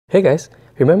Hey guys,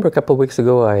 remember a couple weeks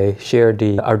ago I shared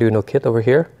the Arduino kit over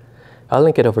here? I'll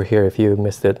link it over here if you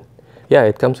missed it. Yeah,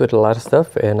 it comes with a lot of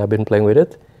stuff and I've been playing with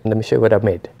it. Let me show you what I've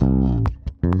made.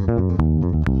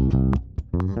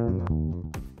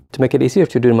 To make it easier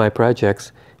to do my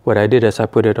projects, what I did is I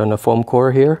put it on a foam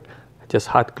core here. I just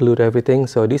hot glued everything,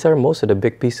 so these are most of the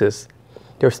big pieces.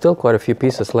 There's still quite a few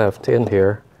pieces left in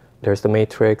here. There's the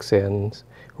matrix and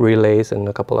relays and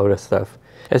a couple other stuff.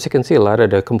 As you can see, a lot of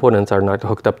the components are not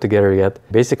hooked up together yet.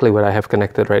 Basically what I have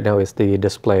connected right now is the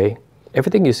display.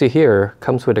 Everything you see here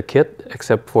comes with a kit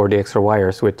except for the extra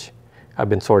wires, which I've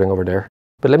been sorting over there.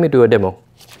 But let me do a demo.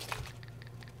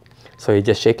 So you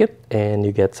just shake it and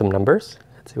you get some numbers.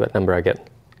 Let's see what number I get.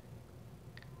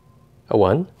 A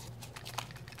 1.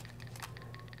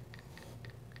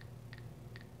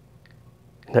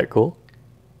 Isn't that cool?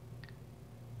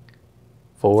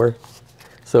 4.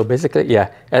 So basically,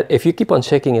 yeah, if you keep on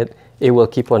shaking it, it will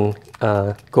keep on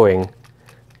going.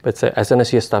 But as soon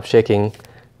as you stop shaking,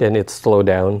 then it slows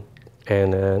down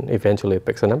and eventually it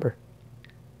picks a number.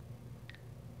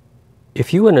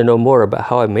 If you want to know more about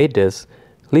how I made this,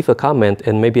 leave a comment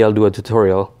and maybe I'll do a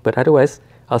tutorial. But otherwise,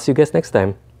 I'll see you guys next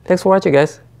time. Thanks for watching,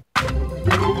 guys.